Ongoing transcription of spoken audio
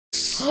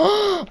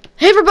Hey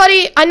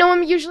everybody, I know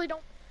I'm usually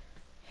don't.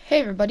 Hey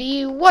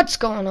everybody, what's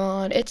going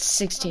on? It's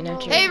 16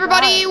 after. Hey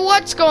everybody,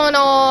 what's going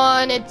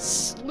on?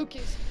 It's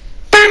Lucas.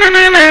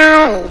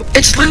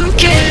 It's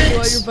Lucas! You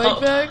want your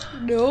bike back?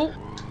 No.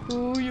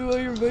 Oh, you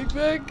want your bike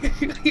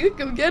back? You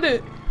come get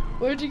it.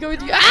 Where'd you go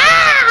with you?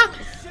 Ah!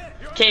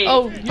 Okay.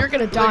 Oh, you're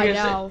gonna die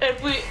Lucas, now.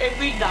 If we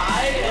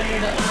die and we're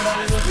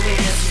not able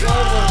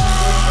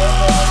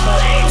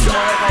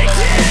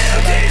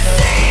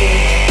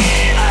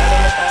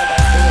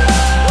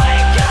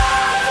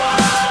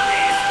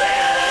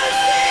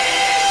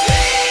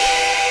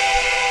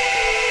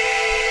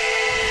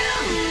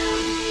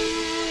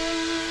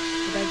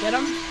Did I get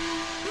him?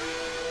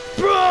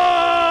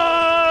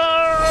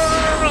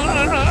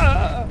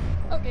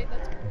 Okay,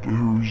 that's good.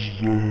 There's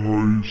the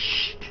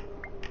heist.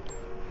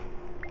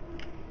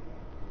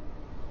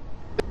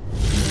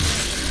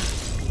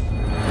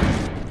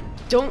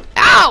 Don't.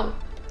 Ow!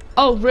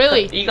 Oh,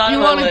 really? You got You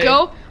in my want to way.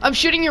 go? I'm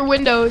shooting your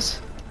windows.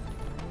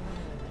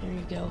 There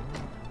you go.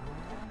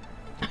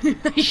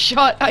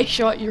 I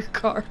shot your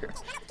car.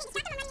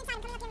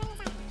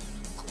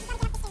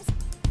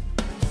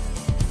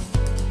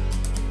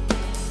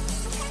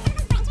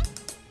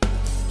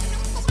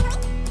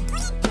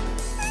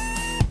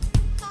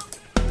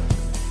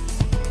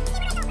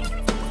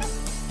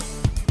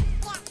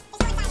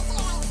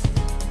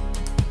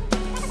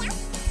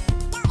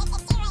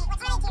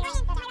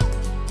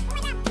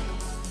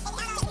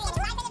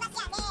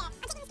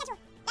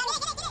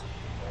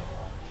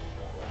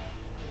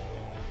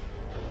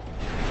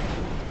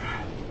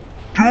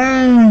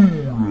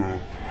 Dude!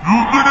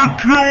 You're gonna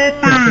kill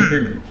me!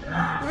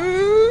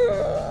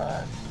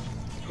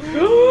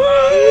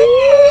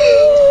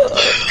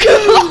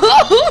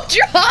 Go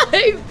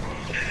drive!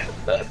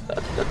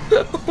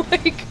 Oh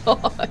my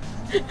god.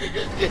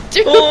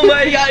 Dude. Oh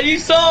my god, you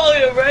saw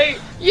him, right?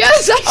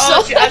 Yes, I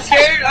saw Oh,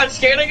 I'm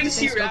scared I'm gonna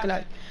see you.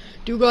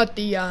 You got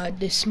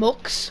the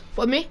smokes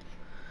for me?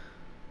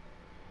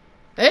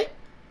 Eh?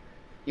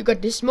 You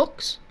got the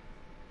smokes?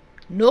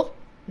 No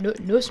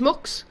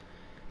smokes?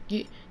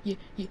 You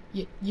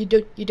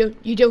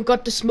don't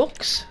got the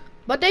smokes,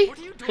 buddy?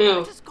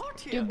 Who?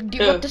 You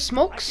got the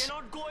smokes?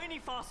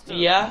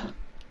 Yeah?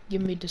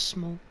 Give me the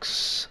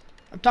smokes.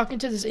 I'm talking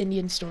to this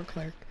Indian store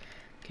clerk.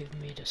 Give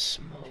me the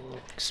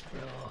smokes,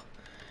 bro.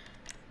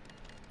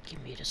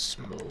 Give me the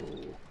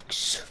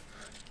smokes.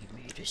 Give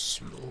me the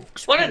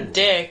smokes. What a bro.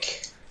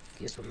 dick.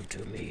 Give them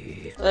to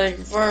me. Like,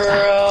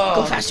 bro.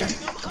 Go faster.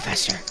 Go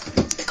faster.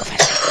 Go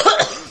faster.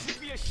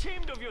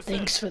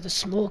 Thanks for the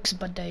smokes,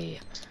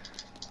 buddy.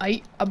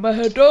 I'm a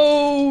head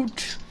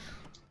out.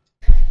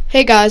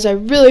 Hey guys, I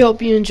really hope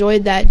you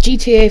enjoyed that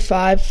GTA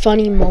 5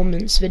 funny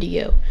moments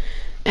video.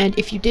 And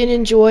if you did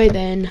enjoy,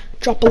 then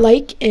drop a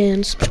like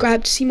and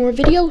subscribe to see more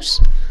videos.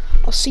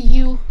 I'll see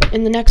you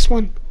in the next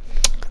one.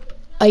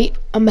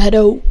 I'm a head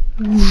out.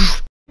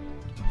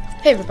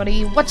 Hey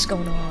everybody, what's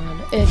going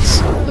on? It's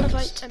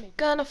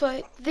gonna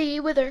fight thee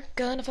with her,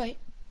 gonna fight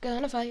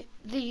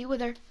thee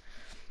with her.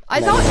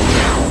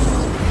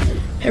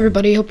 Hey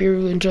everybody, hope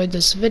you enjoyed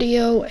this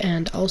video,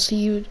 and I'll see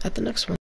you at the next one.